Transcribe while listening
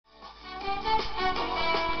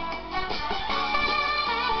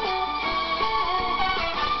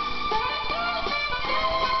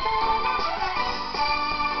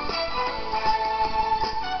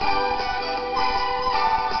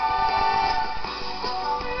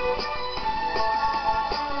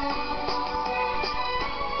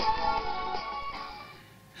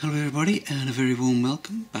Hello everybody, and a very warm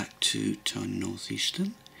welcome back to Tony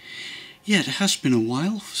Northeastern. Yeah, it has been a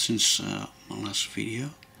while since my last video,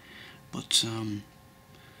 but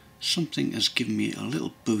something has given me a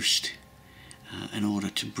little boost in order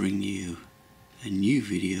to bring you a new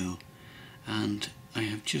video, and I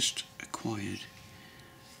have just acquired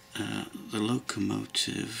the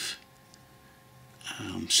locomotive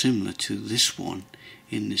similar to this one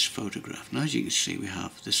in this photograph. Now, as you can see, we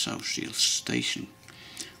have the South Shield station.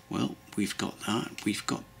 Well, we've got that, we've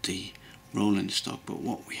got the rolling stock, but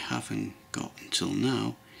what we haven't got until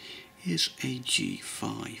now is a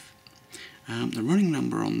G5. The running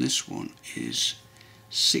number on this one is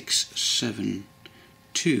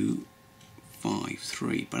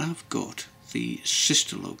 67253, but I've got the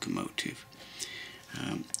sister locomotive,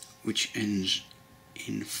 which ends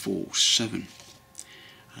in 47.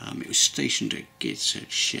 It was stationed at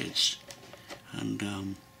Gateshead Sheds,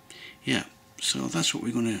 and yeah. So that's what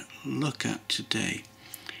we're going to look at today,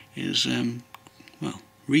 is well,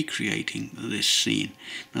 recreating this scene.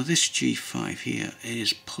 Now this G5 here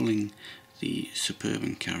is pulling the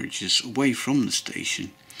suburban carriages away from the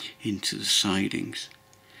station into the sidings,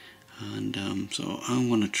 and so I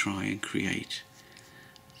want to try and create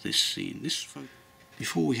this scene.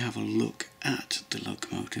 Before we have a look at the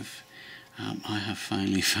locomotive, I have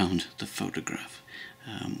finally found the photograph,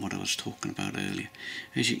 what I was talking about earlier.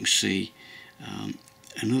 As you can see,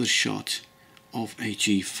 another shot of a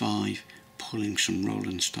G5 pulling some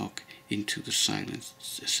rolling stock into the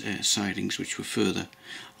sidings, which were further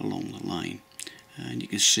along the line, and you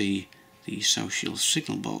can see the South Shield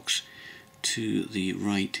signal box to the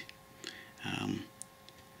right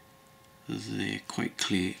there quite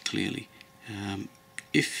clearly.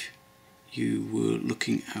 If you were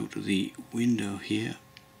looking out of the window here,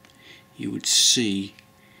 you would see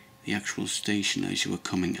the actual station as you were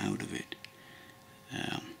coming out of it.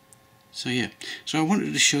 So yeah, so I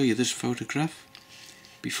wanted to show you this photograph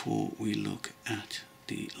before we look at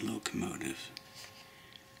the locomotive.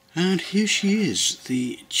 And here she is,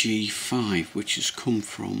 the G5, which has come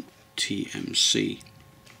from TMC.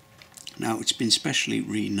 Now it's been specially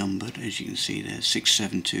renumbered, as you can see there,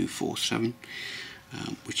 67247,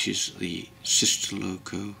 which is the sister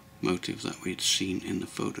locomotive that we'd seen in the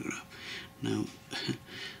photograph. Now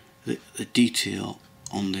the detail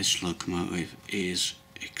on this locomotive is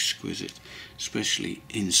exquisite, especially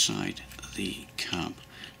inside the cab.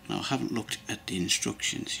 Now I haven't looked at the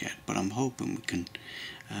instructions yet, but I'm hoping we can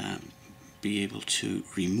be able to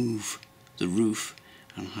remove the roof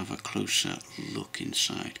and have a closer look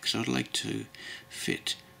inside, because I'd like to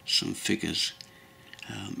fit some figures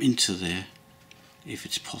into there if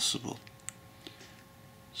it's possible.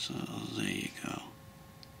 So there you go.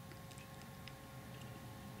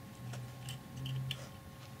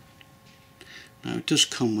 Now it does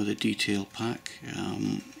come with a detail pack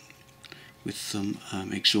with some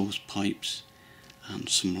exhaust pipes and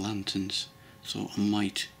some lanterns, so I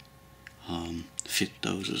might fit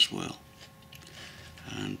those as well.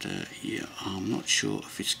 And yeah, I'm not sure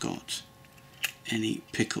if it's got any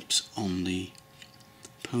pickups on the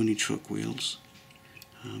pony truck wheels.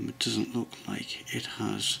 It doesn't look like it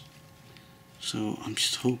has, so I'm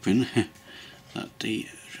just hoping that the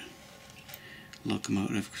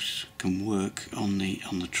locomotive can work on the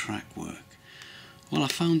track work. Well, I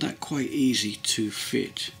found that quite easy to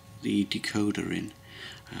fit the decoder in.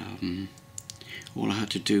 All I had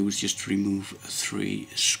to do was just remove 3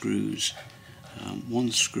 screws. One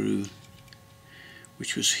screw,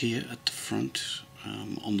 which was here at the front,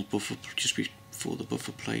 on the buffer, just before the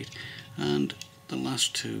buffer plate, and the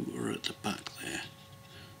last 2 were at the back there.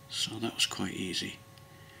 So that was quite easy.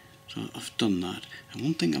 So I've done that, and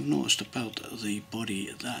one thing I've noticed about the body,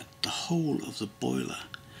 that the whole of the boiler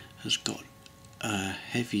has got a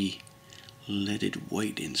heavy leaded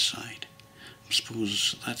weight inside. I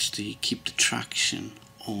suppose that's to keep the traction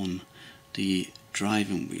on the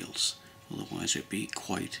driving wheels, otherwise it'd be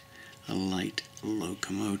quite a light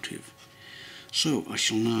locomotive. So I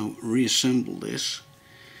shall now reassemble this,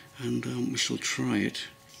 and we shall try it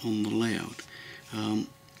on the layout.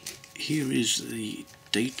 Here is the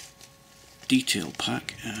detail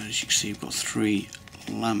pack. As you can see, we've got 3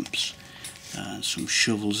 lamps, some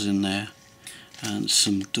shovels in there, and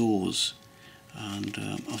some doors, and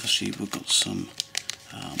obviously we've got some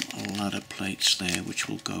ladder plates there which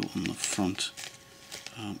will go on the front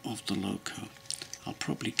of the loco. I'll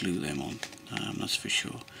probably glue them on, that's for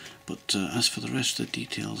sure, but as for the rest of the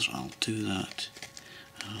details, I'll do that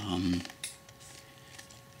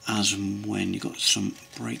as and when. You've got some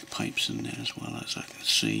brake pipes in there as well, as I can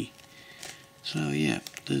see. So yeah,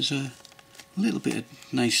 there's a little bit of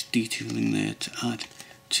nice detailing there to add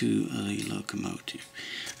to the locomotive.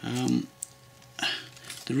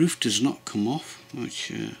 The roof does not come off,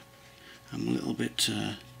 which I'm a little bit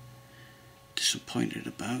disappointed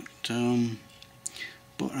about,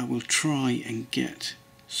 but I will try and get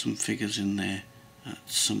some figures in there at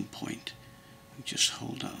some point. Just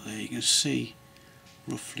hold that there. You can see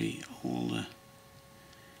roughly all the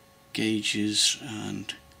gauges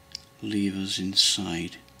and levers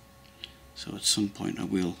inside, so at some point I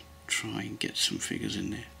will try and get some figures in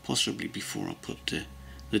there, possibly before I put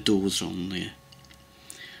the doors on there.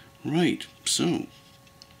 Right, so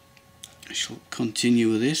I shall continue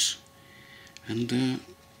with this, and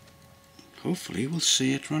hopefully we'll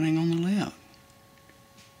see it running on the layout.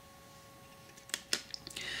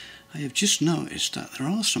 I have just noticed that there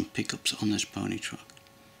are some pickups on this pony truck.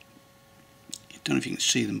 I don't know if you can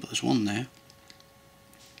see them, but there's one there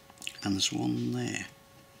and there's one there.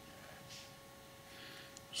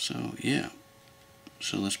 So yeah,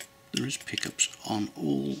 so there is pickups on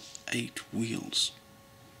all 8 wheels.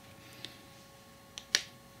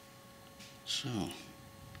 So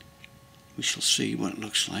we shall see what it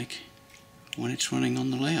looks like when it's running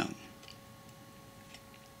on the layout.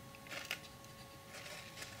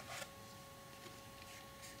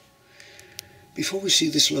 Before we see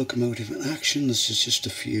this locomotive in action, there's just a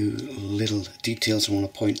few little details I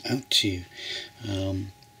want to point out to you. I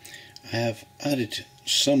have added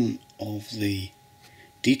some of the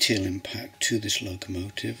detail impact to this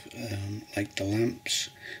locomotive, like the lamps,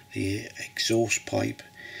 the exhaust pipe,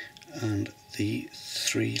 and the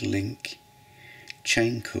 3-link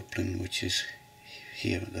chain coupling, which is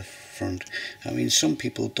here at the front. I mean, some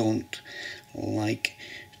people don't like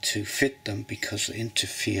to fit them because they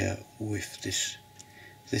interfere with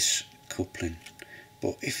this coupling,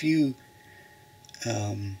 but if you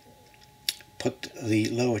put the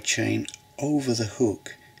lower chain over the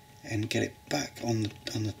hook and get it back on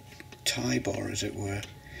the tie bar, as it were,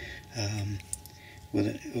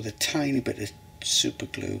 with a tiny bit of super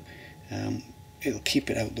glue, it'll keep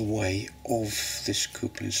it out the way of this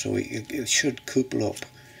coupling, so it should couple up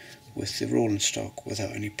with the rolling stock without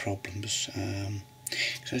any problems.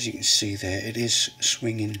 So as you can see there, it is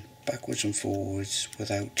swinging backwards and forwards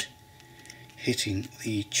without hitting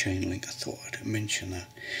the chain link. I thought I'd mention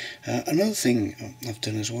that. Another thing I've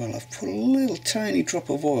done as well, I've put a little tiny drop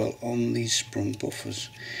of oil on these sprung buffers,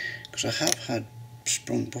 because I have had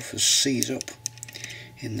sprung buffers seize up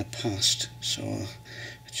in the past, so I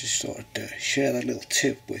just thought I'd share that little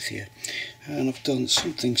tip with you. And I've done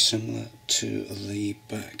something similar to the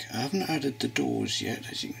back. I haven't added the doors yet,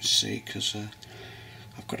 as you can see, because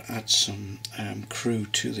I've got to add some crew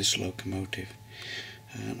to this locomotive.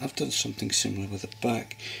 I've done something similar with the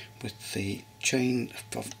back, with the chain.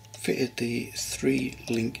 I've fitted the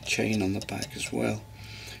 3-link chain on the back as well,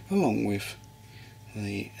 along with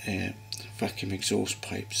the vacuum exhaust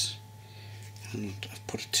pipes, and I've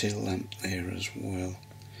put a tail lamp there as well,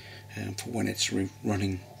 for when it's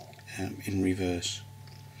running in reverse.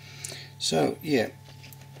 So yeah,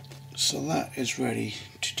 so that is ready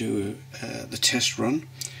to do the test run.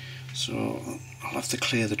 So I'll have to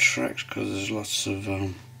clear the tracks because there's lots of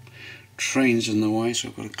trains in the way, so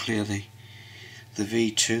I've got to clear the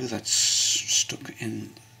V2 that's stuck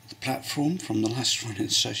in the platform from the last running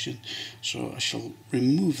session. So I shall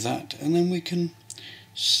remove that, and then we can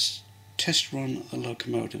test run the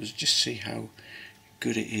locomotives, just see how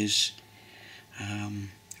good it is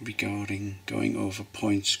regarding going over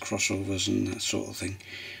points, crossovers and that sort of thing.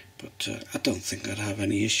 But I don't think I'd have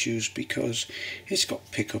any issues because it's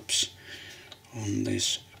got pickups on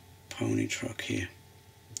this pony truck here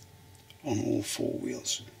on all 4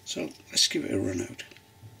 wheels. So let's give it a run out.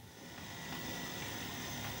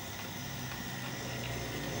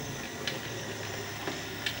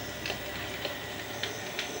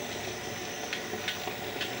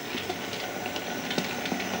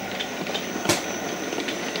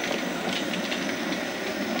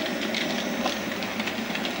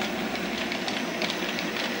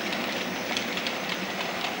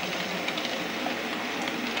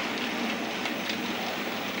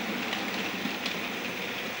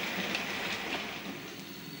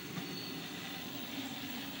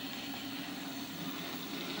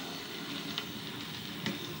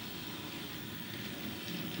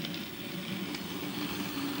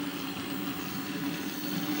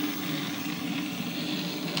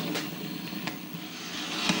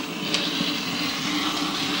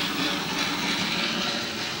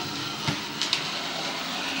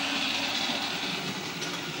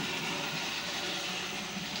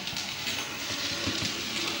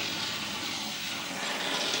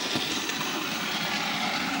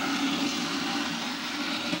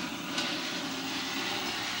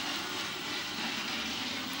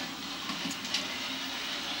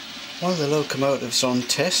 While the locomotive's on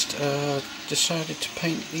test, decided to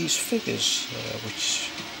paint these figures, which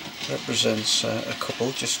represents a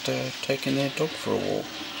couple just taking their dog for a walk.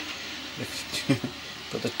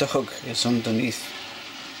 But the dog is underneath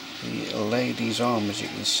the lady's arm, as you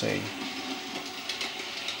can see.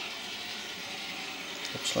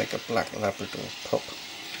 Looks like a black Labrador pup.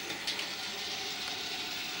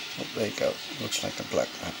 Oh, there you go. Looks like a black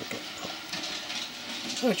Labrador pup.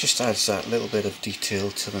 So it just adds that little bit of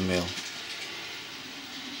detail to the mill.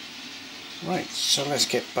 Right, so let's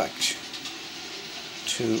get back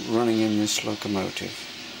to running in this locomotive.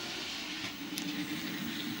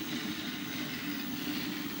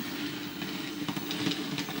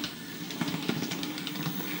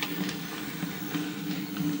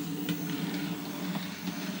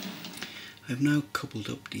 I've now coupled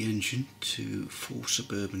up the engine to 4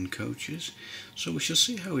 suburban coaches, so we shall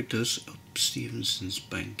see how it does up Stevenson's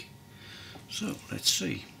Bank. So let's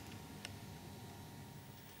see.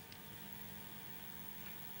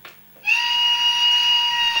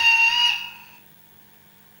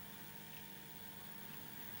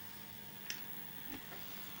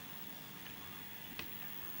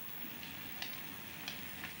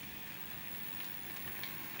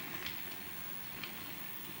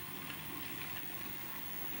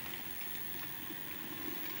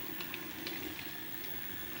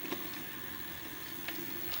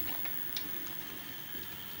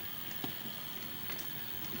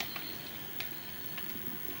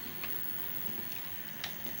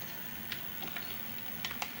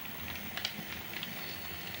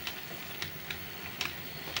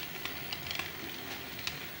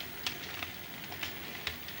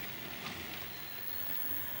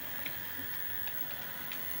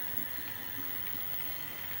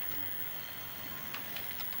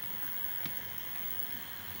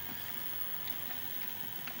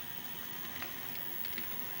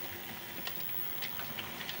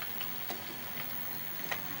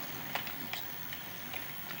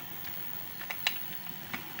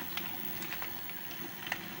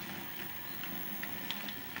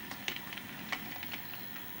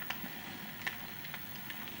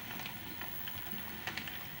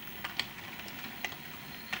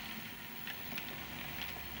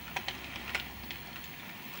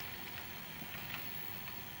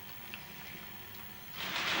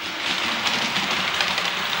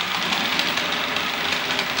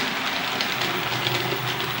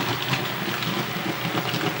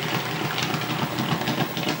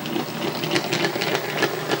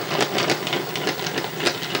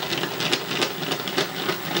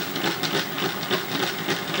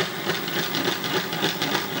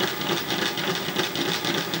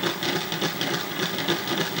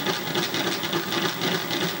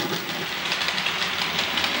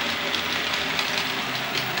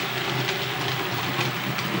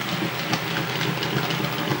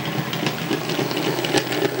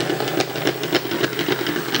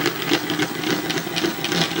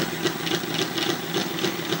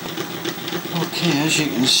 Okay, as you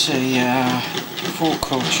can see, 4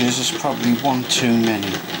 coaches is probably one too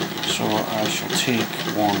many, so I shall take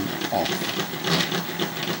one off.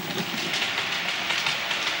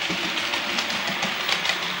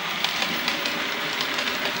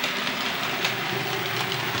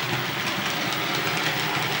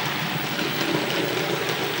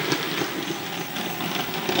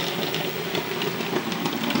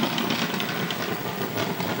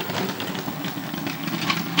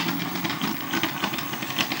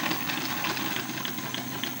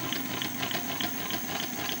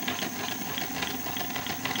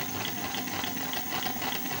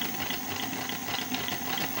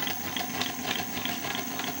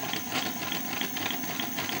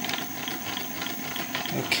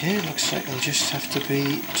 Okay, looks like there'll just have to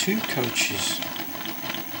be 2 coaches.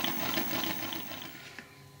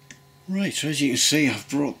 Right, so as you can see, I've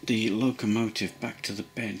brought the locomotive back to the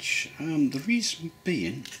bench. The reason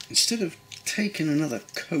being, instead of taking another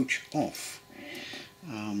coach off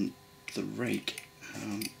the rake,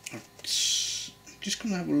 I'm just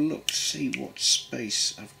going to have a look to see what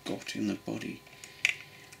space I've got in the body,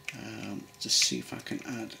 to see if I can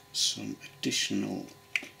add some additional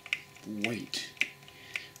weight.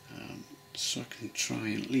 So I can try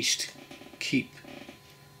and at least keep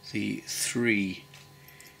the 3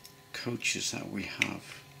 coaches that we have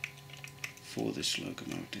for this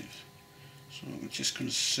locomotive. So I'm just going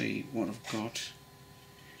to see what I've got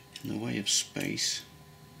in the way of space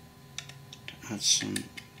to add some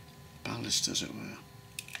ballast, as it were.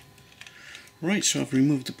 Right, so I've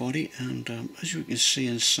removed the body, and as you can see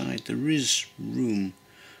inside, there is room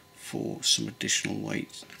for some additional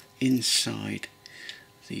weight inside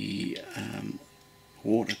the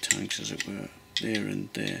water tanks, as it were, there and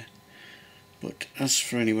there. But as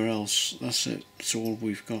for anywhere else, that's it. That's all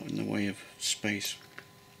we've got in the way of space.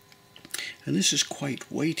 And this is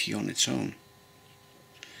quite weighty on its own.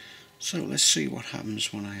 So let's see what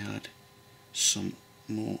happens when I add some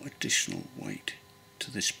more additional weight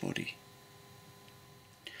to this body.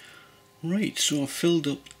 Right, so I've filled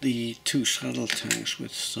up the 2 saddle tanks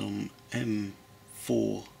with some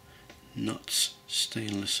M4 nuts,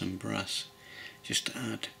 stainless and brass, just to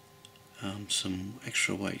add some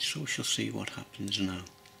extra weight. So we shall see what happens now.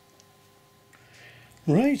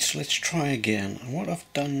 Right, so let's try again. And what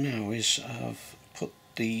I've done now is I've put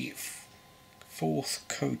the 4th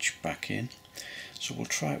coach back in. So we'll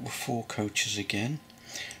try it with 4 coaches again.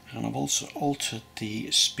 And I've also altered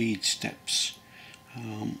the speed steps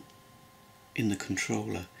in the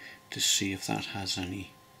controller to see if that has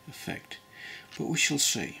any effect. But we shall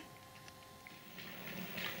see.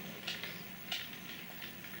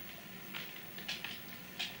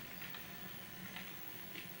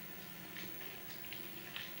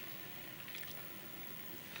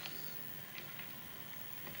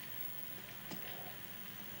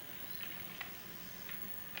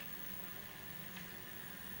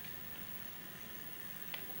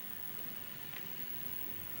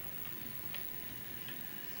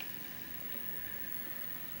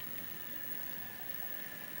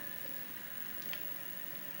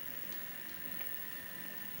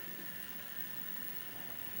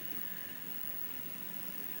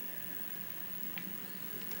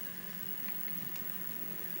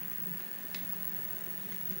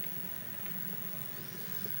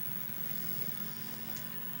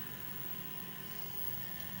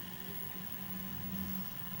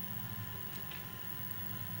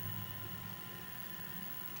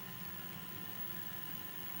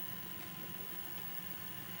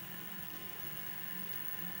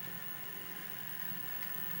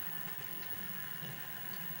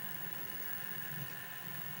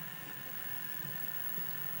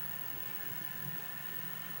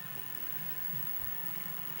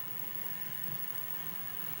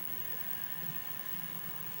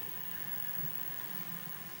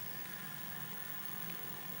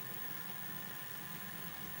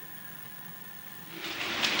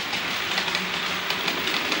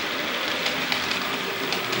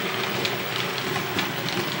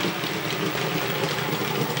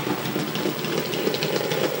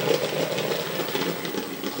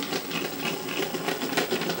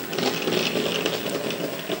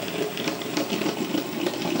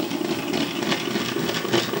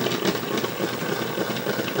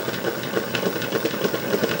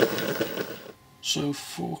 So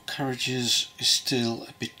 4 carriages is still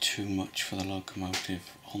a bit too much for the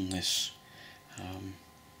locomotive on this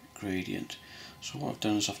gradient. So what I've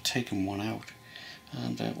done is I've taken one out,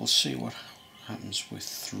 and we'll see what happens with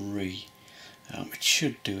 3. It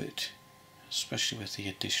should do it, especially with the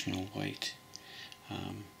additional weight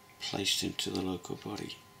placed into the loco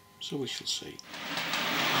body. So we shall see.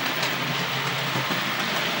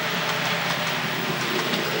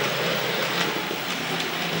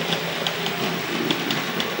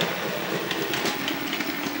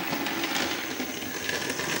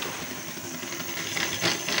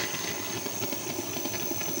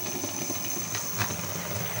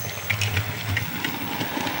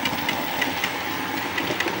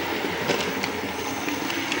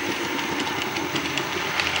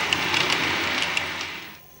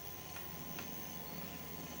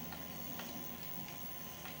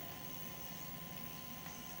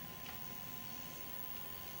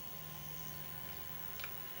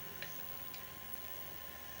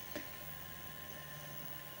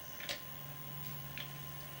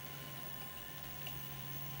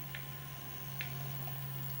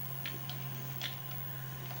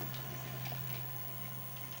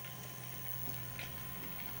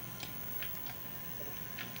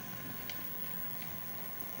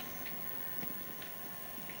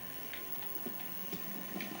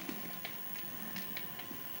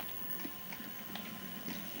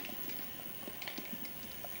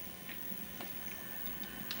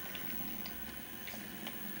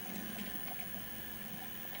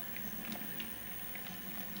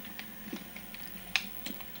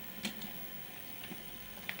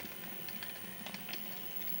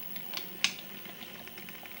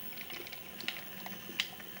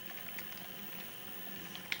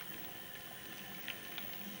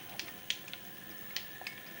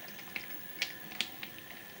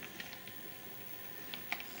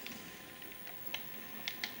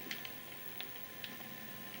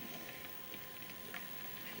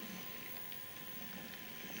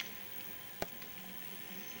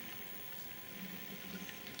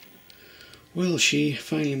 Well, she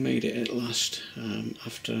finally made it at last,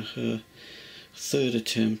 after her third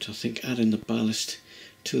attempt, I think, adding the ballast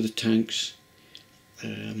to the tanks,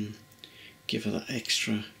 give her that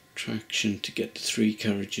extra traction to get the 3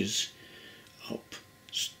 carriages up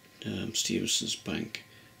Stevenson's Bank.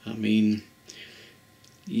 I mean,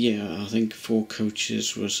 yeah, I think 4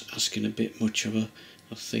 coaches was asking a bit much of her.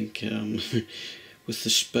 I think with the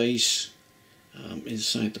space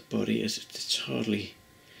inside the body, it's hardly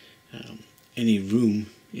any room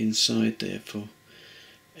inside there for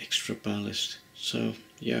extra ballast. So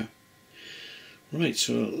yeah, right,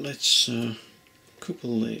 so let's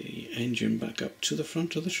couple the engine back up to the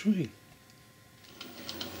front of the train.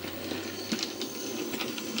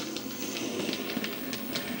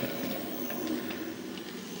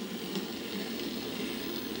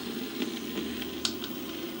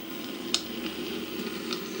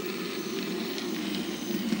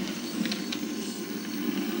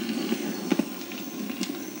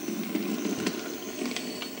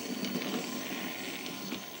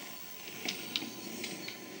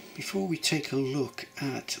 Before we take a look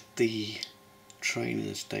at the train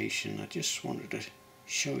and station, I just wanted to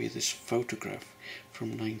show you this photograph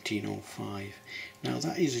from 1905. Now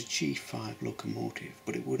that is a G5 locomotive,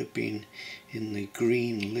 but it would have been in the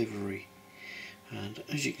green livery, and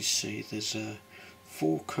as you can see there's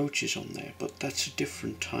 4 coaches on there, but that's a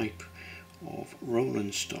different type of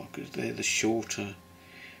rolling stock. They're the shorter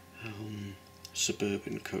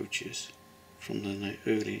suburban coaches from the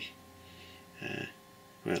early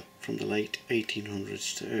well, from the late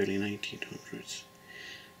 1800s to early 1900s.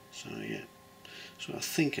 So yeah, so I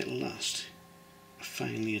think at last I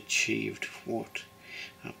finally achieved what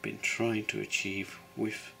I've been trying to achieve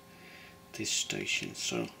with this station.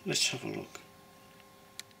 So let's have a look.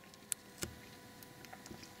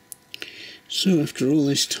 So after all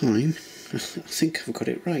this time, I think I've got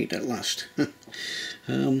it right at last.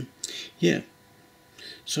 Yeah,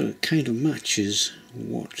 so it kind of matches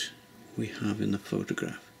what we have in the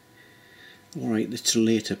photograph. Alright, it's a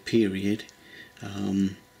later period,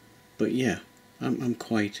 but yeah, I'm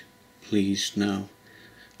quite pleased now.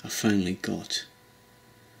 I finally got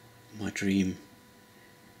my dream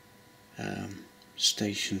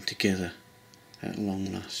station together at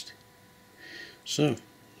long last. So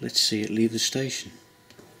let's see it leave the station.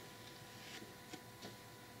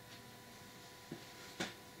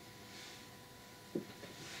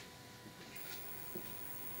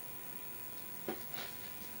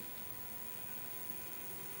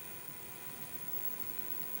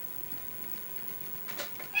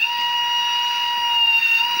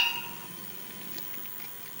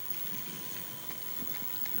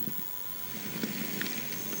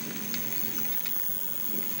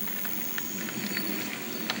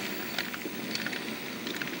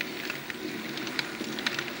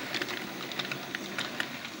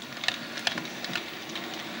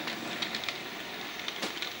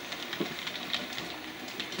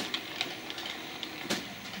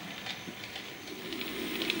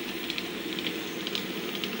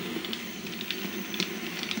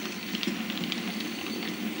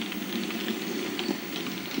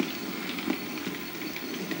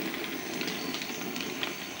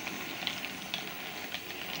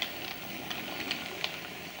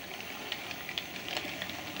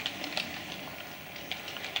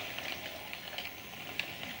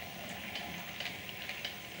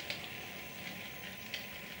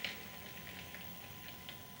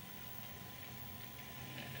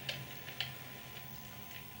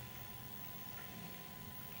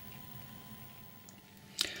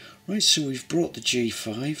 Right, so we've brought the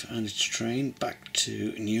G5 and its train back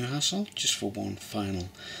to Newcastle just for one final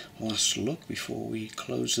last look before we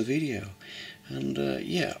close the video. And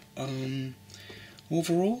yeah,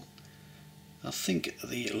 overall I think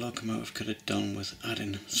the locomotive could have done with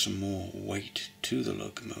adding some more weight to the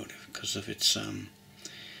locomotive because of its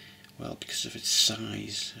well, because of its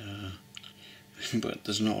size, but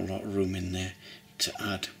there's not a lot of room in there to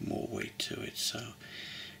add more weight to it, so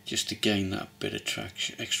just to gain that bit of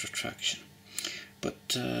traction, extra traction.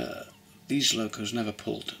 But these locos never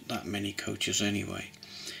pulled that many coaches anyway,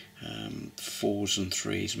 4s and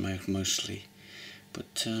 3s mostly,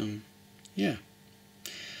 but yeah,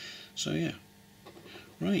 so yeah,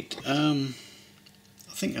 right, I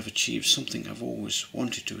think I've achieved something I've always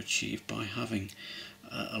wanted to achieve by having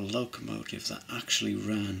a locomotive that actually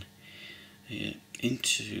ran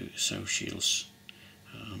into South Shields.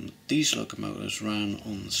 These locomotives ran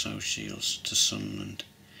on the South Shields to Sunderland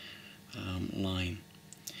line,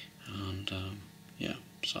 and yeah,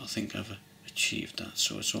 so I think I've achieved that,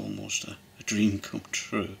 so it's almost a dream come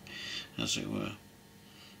true, as it were.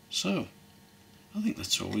 So I think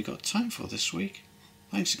that's all we got time for this week.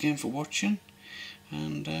 Thanks again for watching,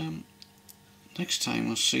 and next time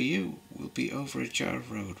I'll see you, we'll be over at Jarrow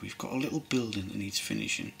Road. We've got a little building that needs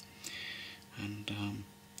finishing, and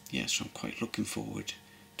yeah, so I'm quite looking forward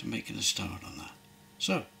to making a start on that.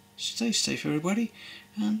 So, stay safe everybody,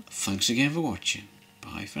 and thanks again for watching.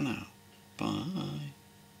 Bye for now. Bye.